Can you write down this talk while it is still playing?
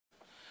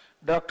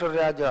Dr.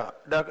 Raja,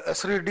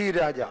 Shri D.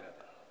 Raja.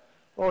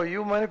 Oh,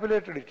 you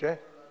manipulated it, eh?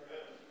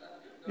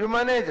 You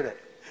managed it.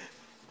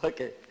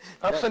 Okay.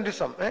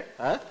 Absenteeism, eh?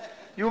 Huh?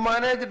 You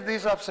managed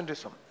this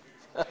absenteeism.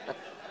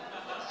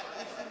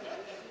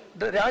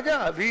 The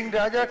Raja, being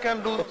Raja,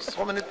 can do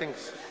so many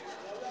things.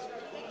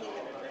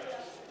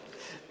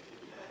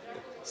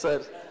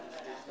 Sir,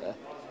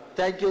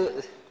 thank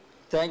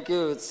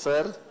you,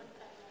 sir.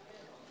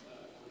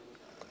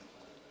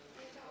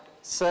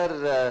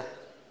 Sir,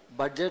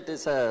 budget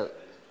is a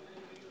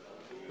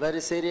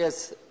very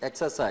serious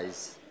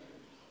exercise.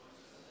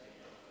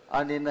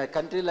 And in a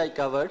country like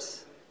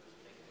ours,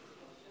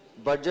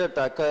 budget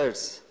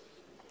occurs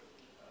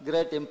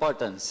great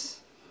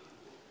importance.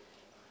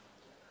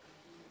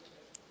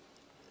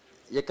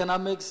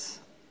 Economics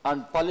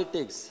and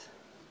politics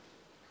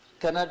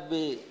cannot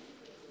be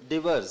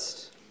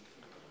divorced.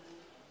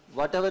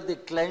 Whatever the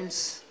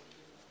claims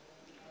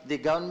the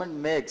government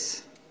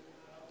makes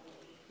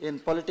in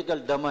political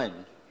domain,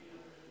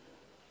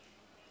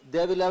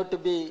 they will have to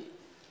be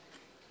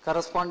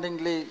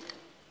correspondingly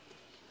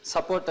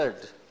supported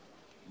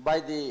by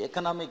the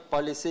economic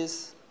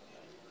policies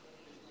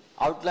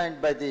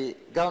outlined by the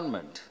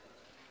government.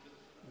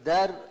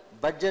 Their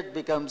budget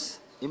becomes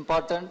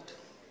important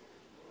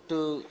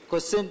to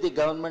question the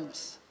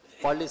government's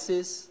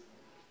policies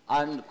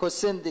and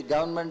question the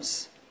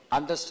government's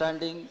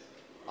understanding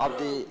of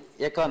the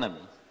economy.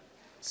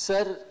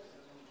 Sir,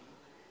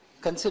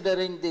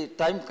 considering the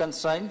time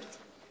constraint,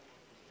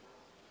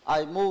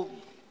 I move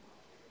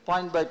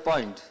point by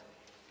point.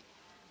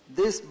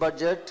 This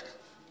budget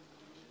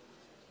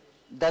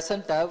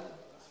doesn't have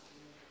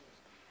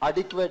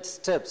adequate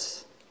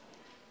steps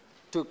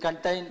to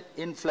contain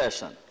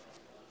inflation.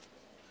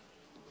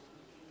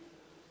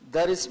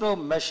 There is no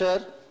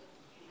measure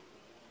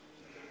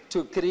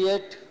to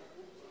create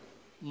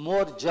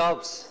more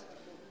jobs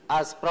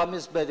as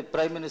promised by the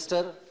Prime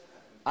Minister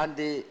and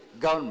the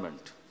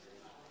government.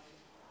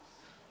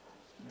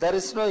 There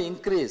is no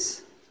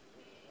increase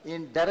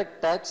in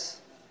direct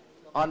tax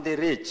on the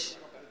rich.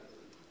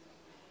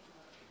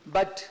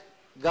 But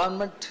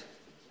government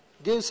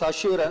gives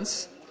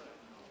assurance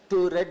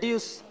to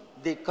reduce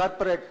the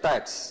corporate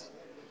tax.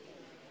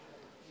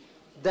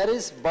 There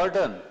is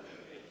burden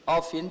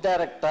of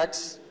indirect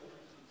tax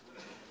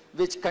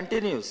which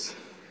continues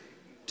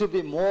to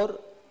be more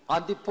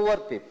on the poor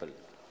people,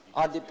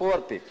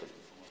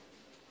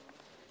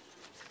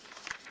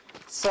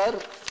 Sir,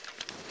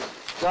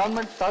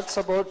 government talks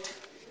about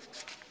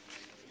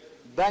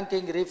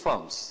banking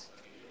reforms,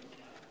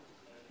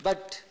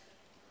 but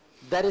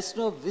there is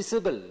no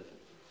visible,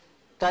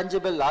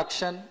 tangible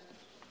action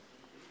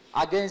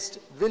against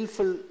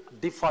willful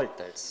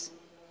defaulters.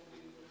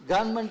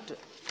 Government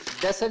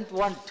doesn't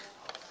want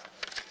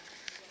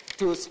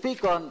to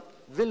speak on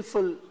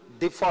willful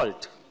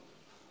default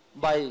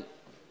by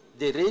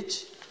the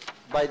rich,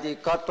 by the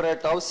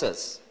corporate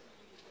houses.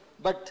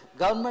 But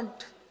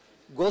government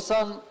goes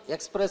on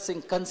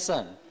expressing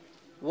concern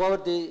over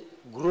the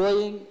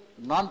growing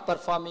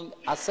non-performing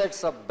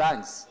assets of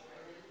banks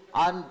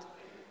and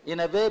in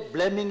a way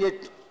blaming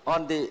it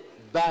on the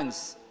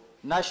banks,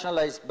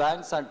 nationalized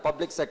banks and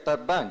public sector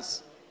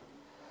banks.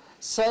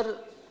 Sir,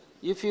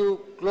 if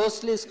you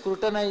closely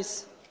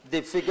scrutinize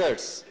the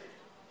figures,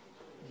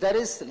 there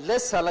is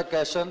less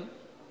allocation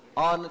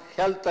on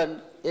health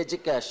and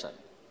education.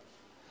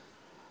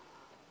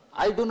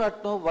 I do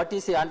not know what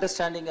is the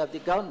understanding of the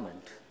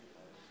government.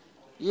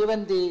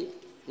 Even the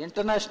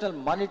International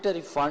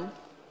Monetary Fund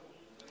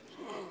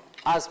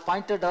has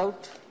pointed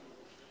out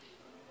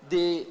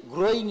the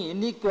growing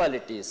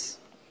inequalities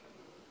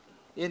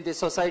in the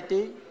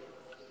society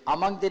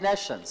among the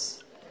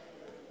nations.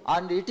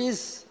 And it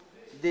is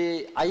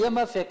the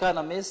IMF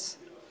economists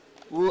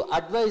who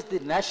advise the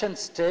nation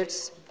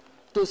states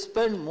to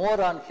spend more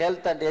on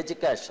health and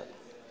education.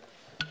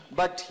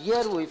 But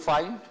here we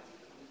find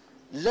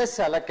less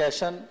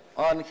allocation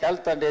on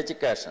health and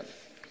education.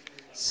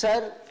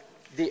 Sir,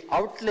 the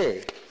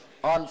outlay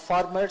on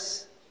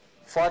farmers,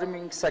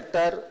 farming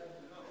sector,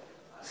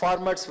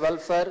 farmers'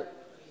 welfare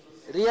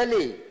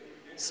really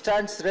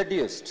stands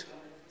reduced.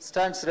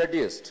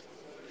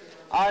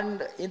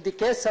 And in the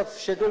case of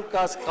scheduled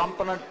caste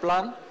component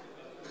plan,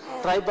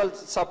 tribal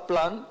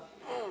sub-plan,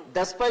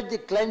 despite the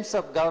claims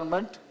of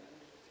government,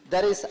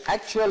 there is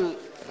actual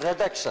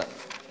reduction.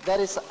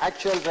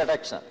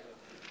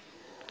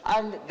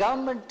 And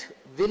government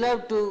will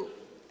have to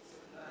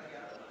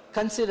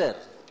consider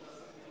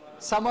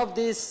some of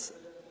these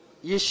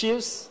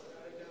issues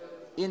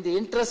in the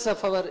interest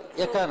of our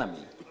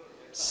economy.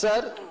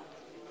 Sir,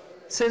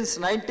 since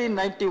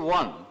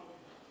 1991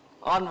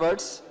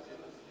 onwards,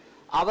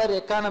 our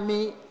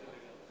economy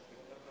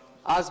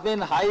has been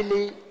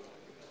highly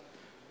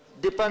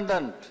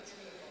dependent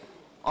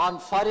on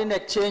foreign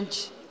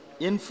exchange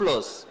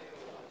inflows,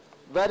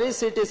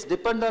 whereas it is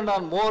dependent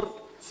on more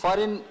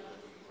foreign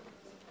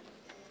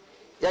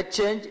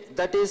exchange,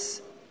 that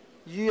is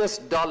US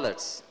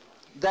dollars,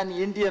 than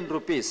Indian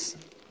rupees.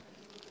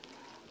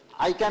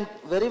 I can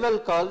very well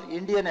call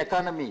Indian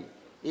economy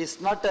is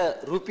not a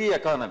rupee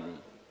economy.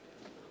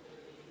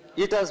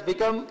 it has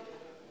become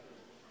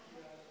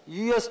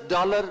US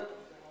dollar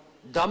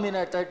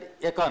dominated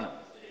economy.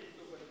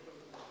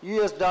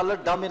 US dollar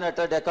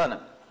dominated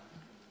economy.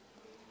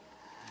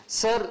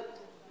 Sir,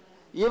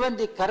 even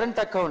the current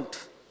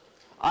account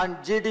and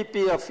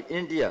GDP of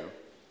India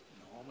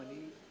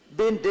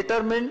been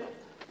determined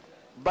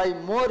by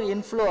more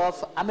inflow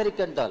of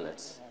American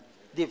dollars,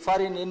 the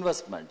foreign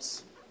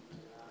investments.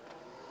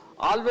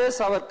 Always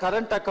our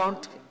current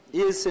account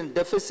is in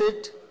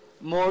deficit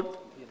mode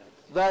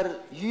where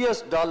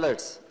US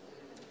dollars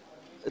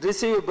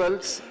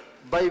receivables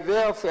by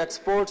way of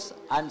exports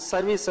and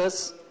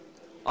services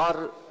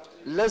are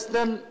less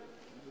than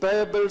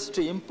payables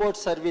to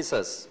imports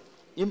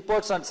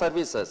and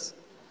services.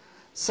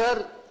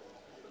 Sir,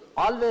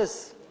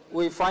 always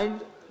we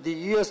find the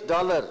US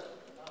dollar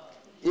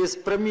is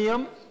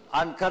premium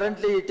and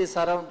currently it is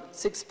around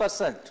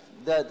 6%.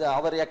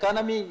 Our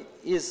economy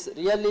is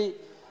really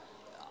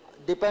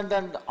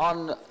dependent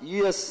on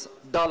US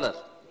dollar.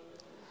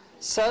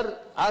 Sir,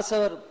 as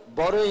our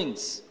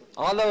borrowings,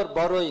 all our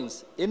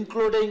borrowings,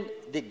 including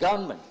the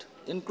government,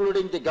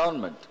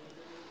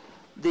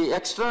 the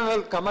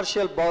external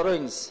commercial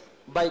borrowings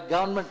by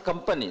government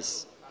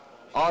companies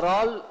are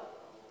all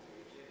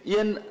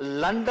in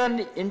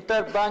London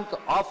Interbank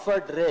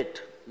offered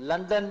rate,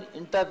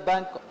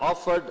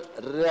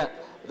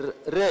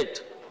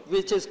 rate,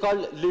 which is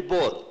called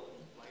LIBOR,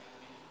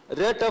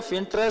 rate of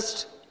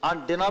interest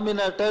and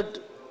denominated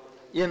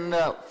in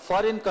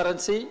foreign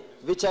currency,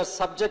 which are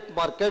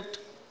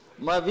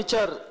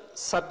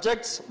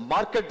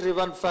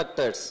market-driven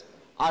factors,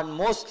 and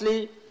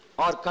mostly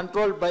are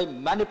controlled by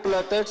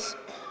manipulators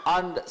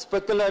and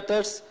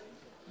speculators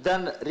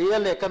than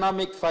real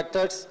economic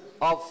factors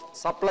of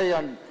supply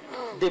and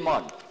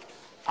demand.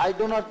 I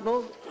do not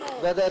know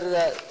whether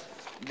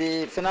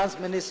the finance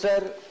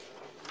minister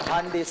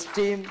and his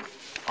team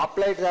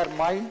applied their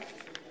mind,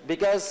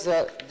 because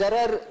there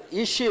are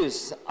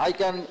issues. I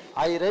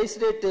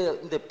raised it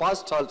in the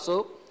past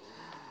also.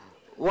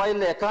 While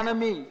the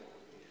economy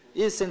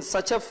is in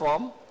such a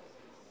form,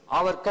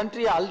 our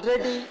country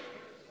already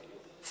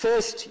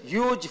faced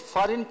huge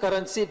foreign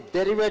currency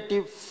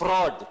derivative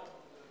fraud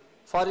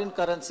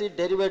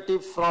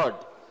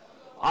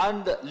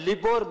and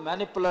LIBOR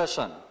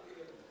manipulation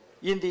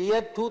in the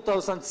year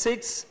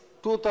 2006,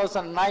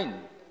 2009.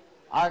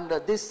 And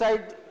this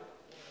side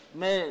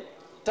may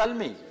tell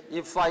me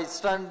if I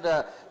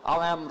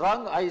am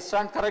wrong, I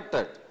stand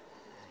corrected.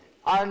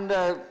 And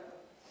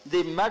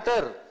the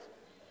matter,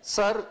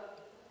 sir,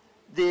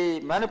 the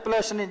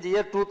manipulation in the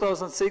year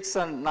 2006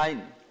 and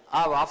 9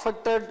 have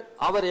affected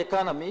our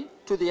economy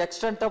to the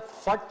extent of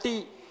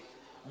 40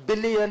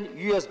 billion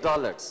US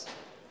dollars.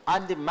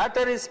 And the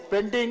matter is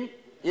pending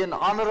in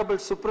Honorable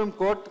Supreme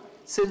Court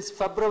since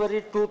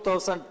February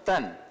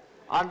 2010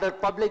 under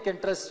public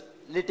interest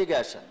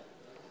litigation.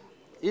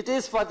 It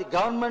is for the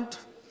government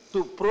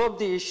to probe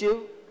the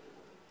issue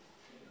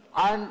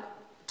and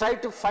try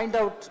to find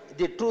out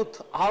the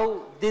truth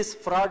how this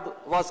fraud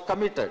was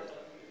committed.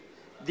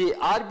 The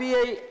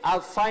RBI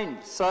have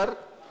fined, sir,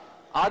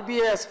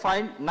 RBI has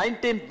fined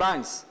 19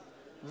 banks,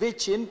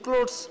 which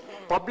includes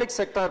public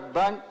sector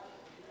bank,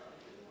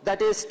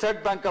 that is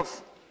State Bank of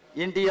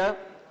India,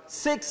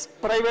 6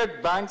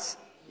 private banks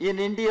in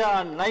India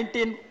and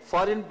 19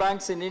 foreign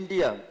banks in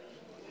India.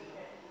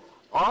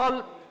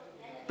 All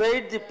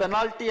paid the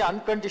penalty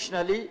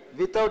unconditionally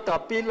without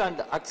appeal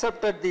and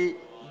accepted the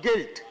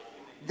guilt.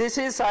 This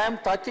is, I am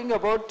talking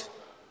about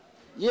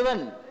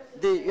even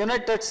the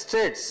United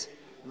States,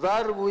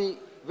 where we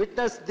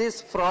witnessed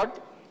this fraud.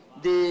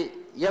 The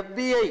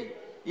FBI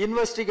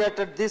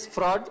investigated this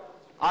fraud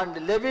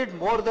and levied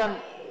more than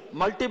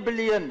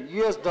multi-billion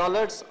US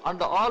dollars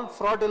on all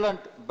fraudulent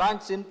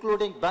banks,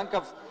 including Bank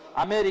of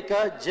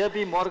America,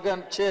 JB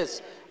Morgan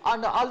Chase,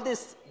 and all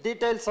these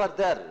details are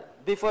there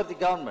before the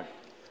government.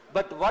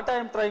 But what I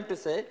am trying to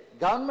say,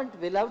 government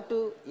will have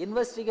to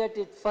investigate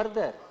it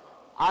further,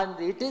 and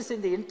it is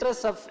in the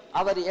interest of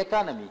our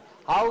economy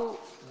how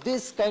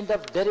this kind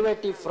of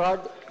derivative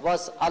fraud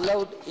was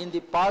allowed in the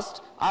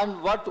past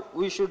and what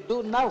we should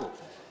do now.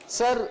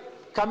 Sir,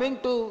 coming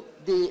to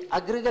the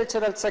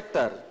agricultural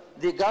sector,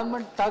 the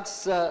government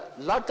talks a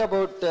lot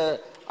about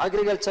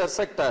agriculture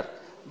sector,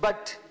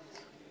 but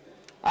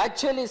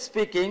actually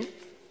speaking,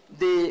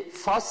 the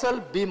Fasal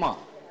Bima,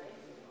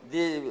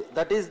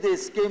 that is the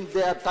scheme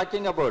they are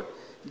talking about,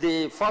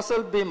 the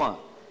Fasal Bima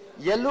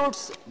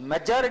eludes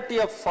majority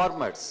of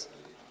farmers,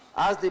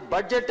 as the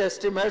budget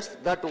estimates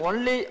that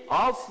only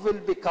half will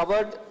be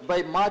covered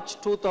by March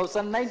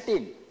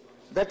 2019.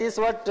 That is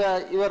what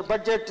your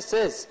budget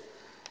says,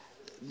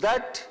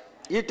 that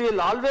it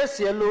will always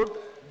elude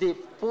the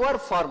poor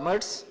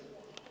farmers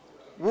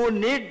who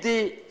need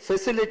the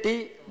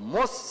facility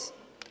most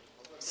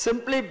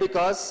simply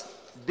because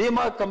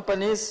Bima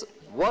companies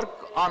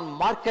work on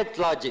market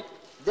logic.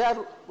 They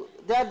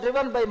are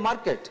driven by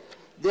market.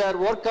 They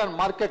work on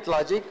market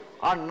logic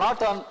and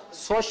not on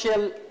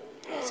social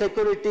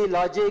security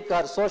logic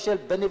or social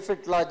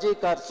benefit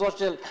logic or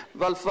social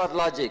welfare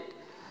logic.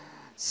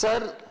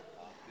 Sir,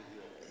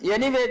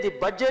 Anyway, the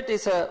budget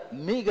is a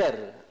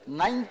meager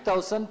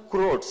 9,000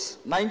 crores,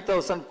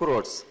 9,000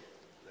 crores.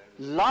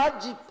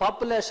 Large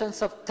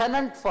populations of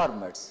tenant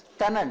farmers,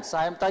 tenants,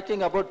 I am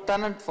talking about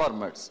tenant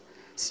farmers,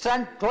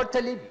 stand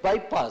totally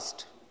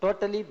bypassed.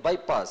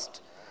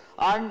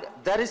 And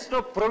there is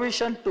no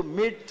provision to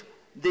meet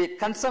the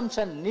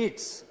consumption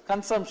needs.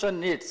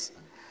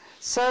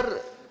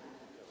 Sir,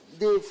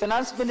 the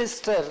finance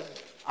minister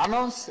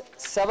announced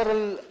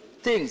several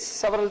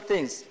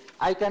things.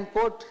 I can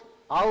quote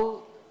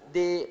how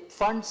the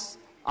funds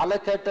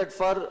allocated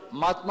for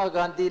Mahatma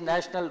Gandhi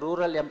National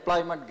Rural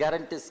Employment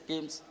Guarantee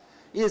Schemes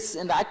is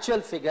in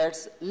actual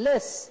figures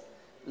less,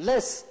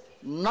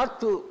 not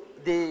to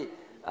the,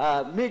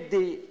 meet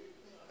the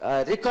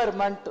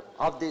requirement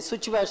of the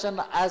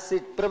situation as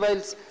it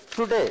prevails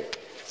today.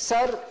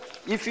 Sir,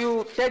 if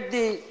you take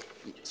the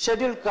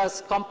scheduled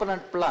caste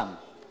component plan,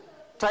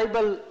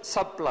 tribal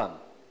sub-plan,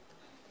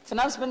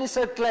 finance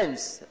minister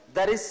claims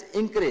there is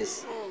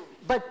increase,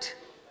 but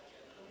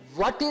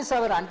what is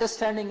our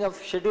understanding of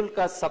scheduled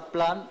caste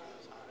sub-plan,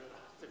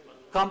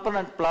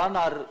 component plan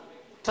or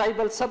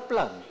tribal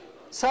sub-plan?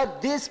 Sir,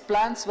 these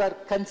plans were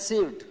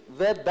conceived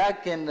way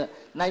back in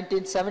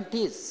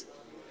 1970s.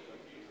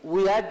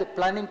 We had the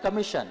planning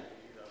commission.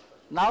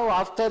 Now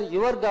after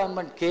your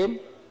government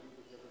came,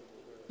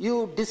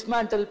 you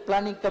dismantled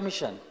planning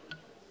commission.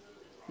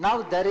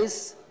 Now there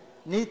is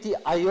Niti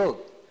Ayog.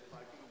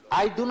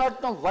 I do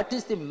not know what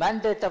is the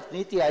mandate of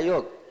Niti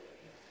Ayog.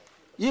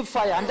 If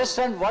I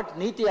understand what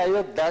Niti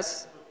Ayog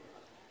does,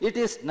 it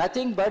is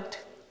nothing but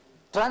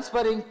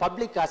transferring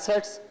public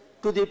assets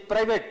to the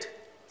private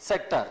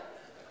sector,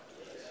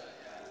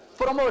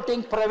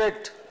 promoting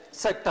private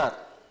sector,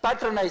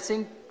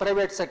 patronizing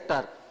private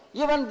sector.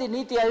 Even the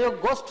Niti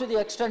Ayog goes to the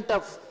extent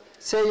of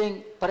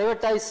saying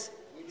privatize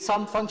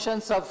some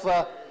functions of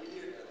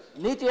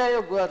Niti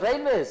Ayog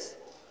railways.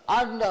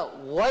 And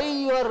why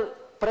you are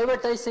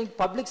privatizing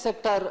public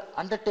sector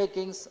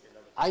undertakings,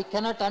 I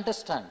cannot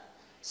understand.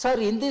 Sir,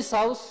 in this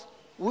house,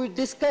 we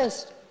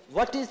discussed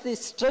what is the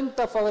strength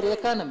of our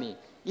economy.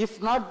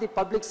 If not the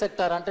public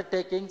sector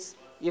undertakings,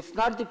 if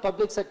not the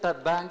public sector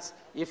banks,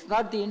 if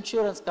not the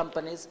insurance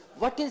companies,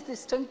 what is the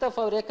strength of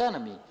our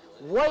economy?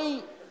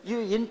 Why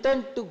you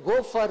intend to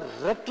go for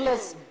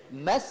reckless,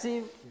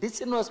 massive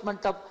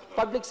disinvestment of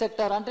public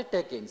sector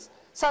undertakings?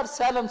 Sir,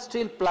 Salem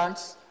steel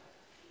plants,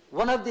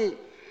 one of the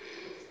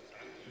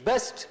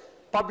best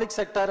public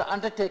sector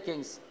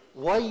undertakings.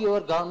 Why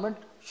your government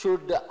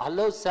should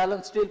allow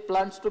Salem steel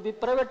plants to be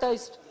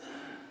privatized?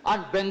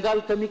 And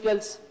Bengal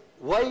chemicals,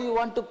 why you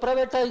want to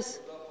privatize?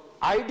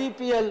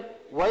 IDPL,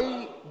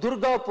 why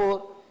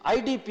Durgapur,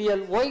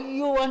 IDPL, why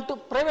you want to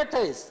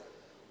privatize?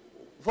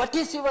 What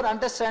is your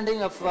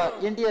understanding of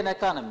Indian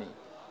economy?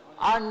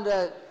 And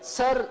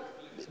sir,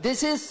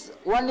 this is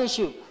one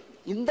issue.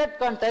 In that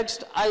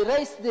context, I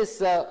raised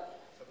this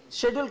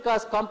scheduled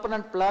caste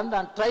component plan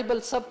and tribal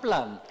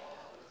sub-plan.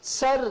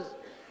 Sir,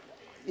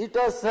 it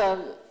was,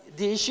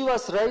 the issue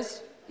was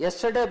raised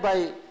yesterday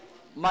by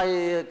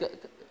my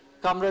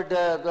comrade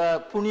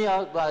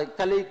Punia, my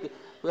colleague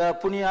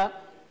Punia.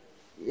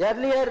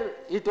 Earlier,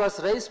 it was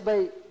raised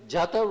by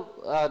Jatav,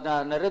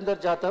 Narendra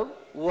Jatav,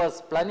 who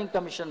was planning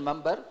commission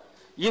member.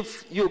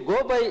 If you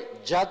go by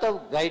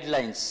Jatav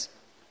guidelines,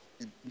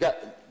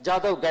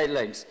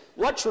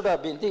 what should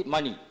have been the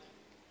money?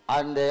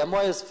 And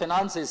MOS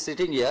Finance is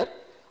sitting here.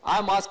 I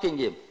am asking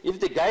him, if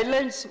the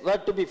guidelines were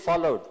to be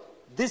followed,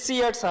 this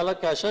year's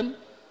allocation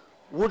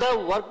would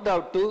have worked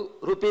out to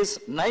rupees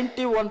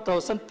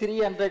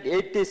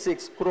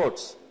 91,386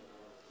 crores.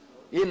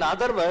 In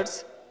other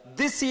words,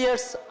 this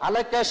year's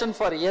allocation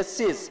for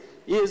SCs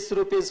is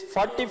rupees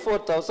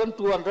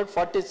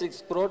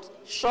 44,246 crores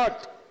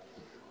short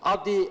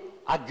of the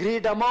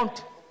agreed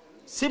amount.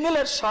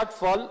 Similar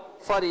shortfall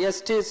for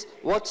STs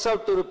works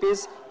out to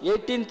rupees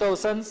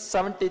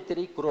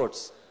 18,073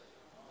 crores.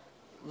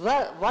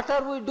 What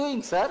are we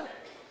doing, sir?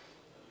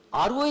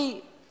 Are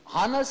we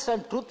honest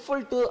and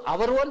truthful to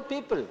our own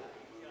people?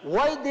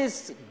 Why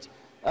this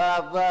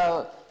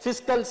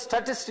fiscal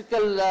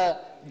statistical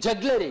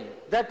jugglery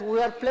that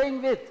we are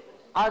playing with,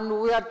 and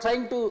we are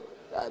trying to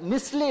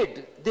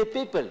mislead the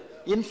people?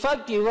 In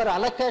fact, your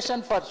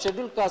allocation for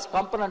scheduled caste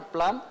component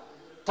plan,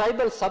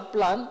 tribal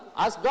sub-plan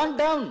has gone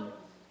down.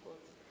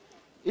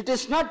 It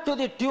is not to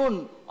the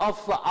tune of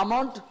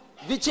amount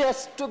which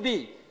has to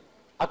be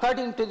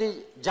according to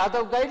the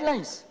Jatav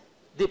guidelines,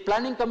 the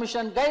planning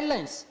commission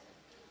guidelines.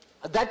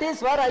 That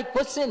is where I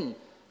question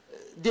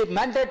the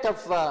mandate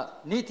of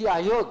Niti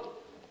Ayog.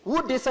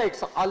 Who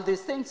decides all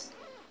these things?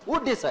 Who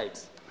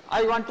decides?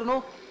 I want to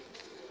know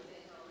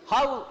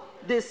how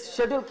this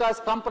scheduled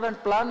caste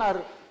component plan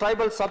or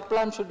tribal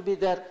sub-plan should be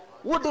there.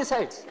 Who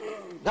decides?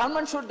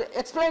 Government should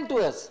explain to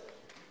us.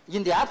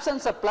 In the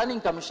absence of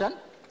planning commission,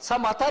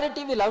 some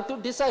authority will have to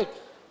decide.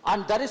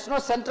 And there is no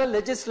central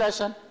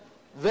legislation.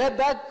 Way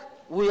back,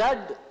 we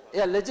had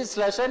a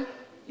legislation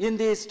in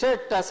the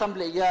state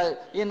assembly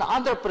in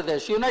Andhra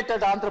Pradesh,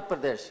 United Andhra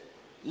Pradesh.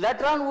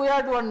 Later on, we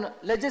had one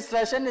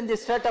legislation in the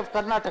state of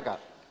Karnataka.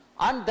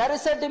 And there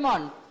is a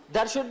demand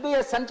there should be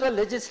a central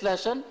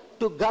legislation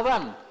to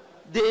govern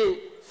the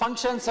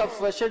functions of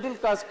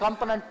scheduled caste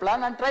component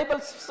plan and tribal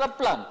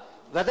sub-plan.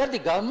 Whether the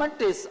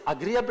government is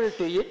agreeable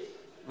to it,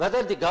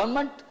 whether the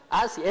government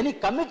has any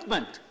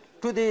commitment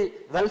to the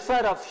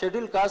welfare of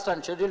scheduled caste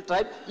and scheduled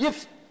tribe,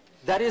 if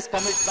there is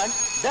commitment,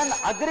 then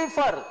agree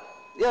for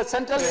a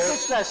central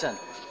legislation.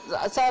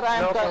 Sir, I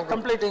am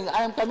completing,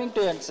 I am coming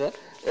to end, sir.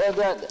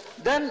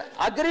 Then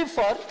agree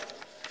for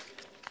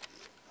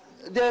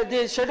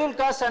the scheduled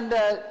caste and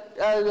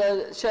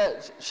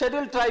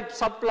scheduled tribe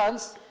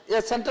sub-plans,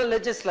 a central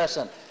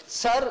legislation.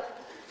 Sir,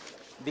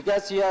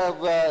 because you have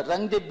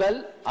rung the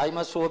bell, I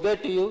must obey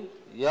to you.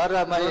 You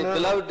are my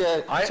beloved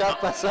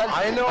chairperson.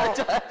 I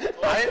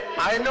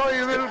know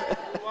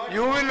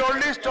you will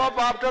only stop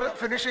after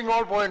finishing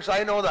all points.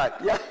 I know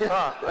that.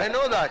 Yeah. I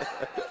know that.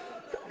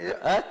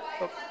 Yeah.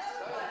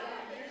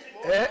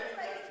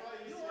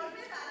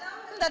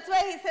 That's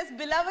why he says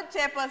beloved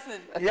chairperson.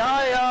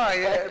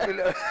 Yeah.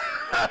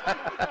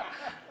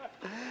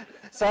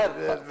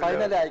 Sir,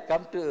 finally I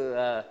come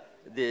to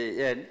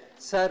the end.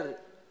 Sir,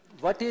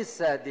 what is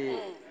the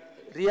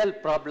real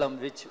problem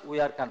which we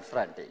are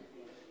confronting?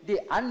 The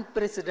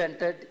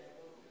unprecedented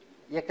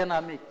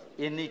economic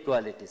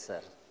inequality,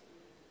 sir.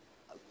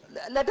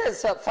 Let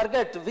us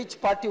forget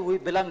which party we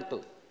belong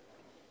to.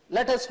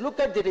 Let us look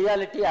at the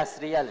reality as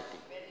reality.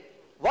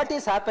 What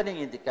is happening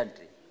in the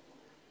country?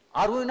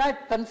 Are we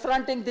not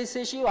confronting this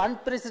issue,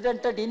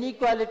 unprecedented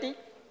inequality,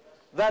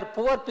 where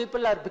poor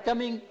people are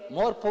becoming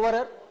more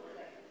poorer?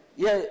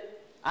 A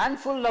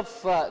handful of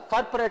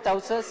corporate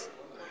houses,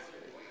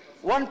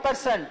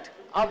 1%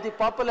 of the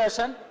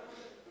population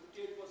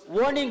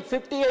owning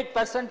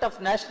 58%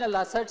 of national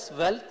assets,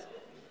 wealth.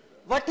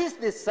 What is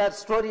this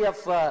story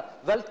of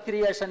wealth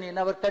creation in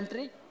our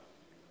country?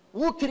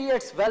 Who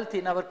creates wealth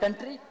in our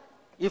country?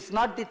 If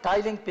not the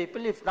toiling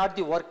people, if not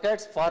the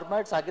workers,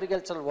 farmers,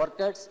 agricultural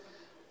workers,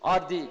 or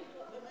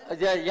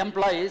the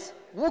employees,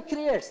 who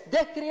creates?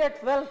 They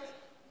create wealth.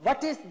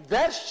 What is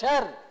their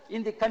share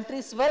in the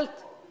country's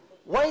wealth?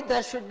 Why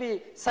there should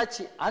be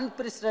such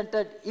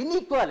unprecedented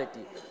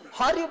inequality?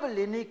 Horrible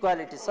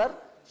inequality, sir.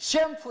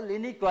 Shameful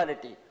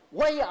inequality.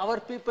 Why our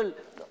people,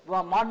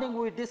 morning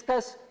we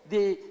discussed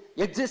the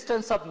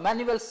existence of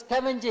manual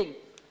scavenging,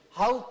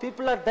 how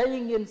people are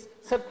dying in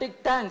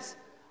septic tanks,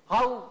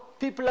 how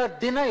people are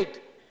denied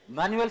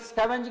manual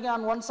scavenging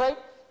on one side,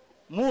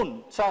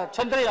 moon,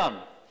 Chandrayaan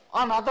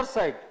on other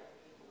side.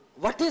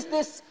 What is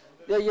this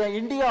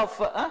India of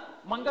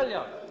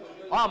Mangalyaan?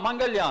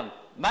 Mangalyaan.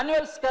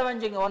 Manual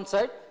scavenging on one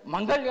side,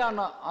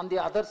 Mangalyaan on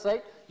the other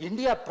side.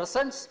 India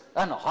presents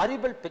an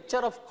horrible picture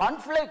of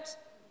conflicts,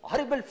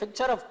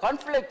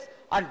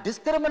 and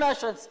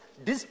discriminations,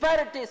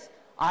 disparities,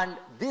 and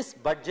this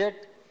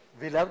budget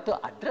will have to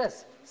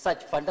address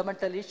such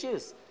fundamental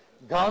issues.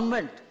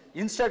 Government,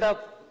 instead of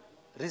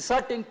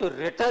resorting to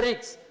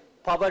rhetorics,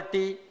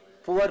 poverty,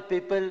 poor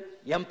people,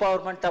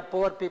 empowerment of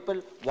poor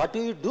people, what do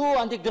you do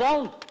on the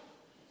ground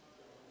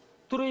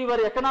through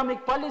your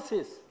economic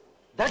policies?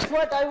 That's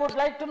what I would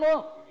like to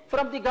know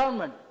from the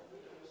government.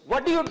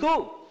 What do you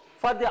do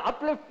for the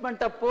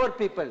upliftment of poor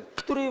people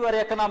through your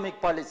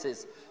economic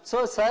policies?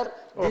 So, sir,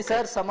 these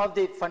are some of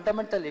the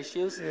fundamental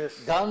issues. Yes.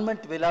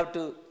 Government will have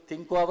to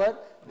think over,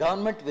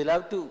 government will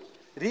have to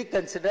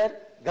reconsider,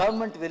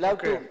 government will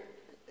have to,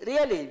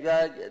 really,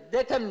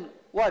 they can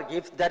work.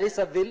 If there is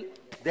a will,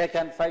 they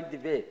can find the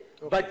way.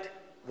 But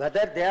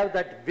whether they have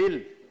that will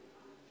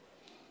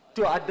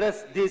to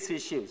address these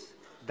issues,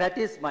 that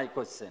is my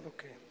question.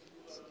 Okay.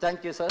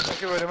 Thank you, sir.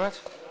 Thank you very much.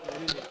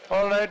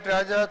 All right,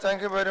 Raja,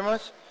 thank you very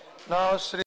much. Now, Shri.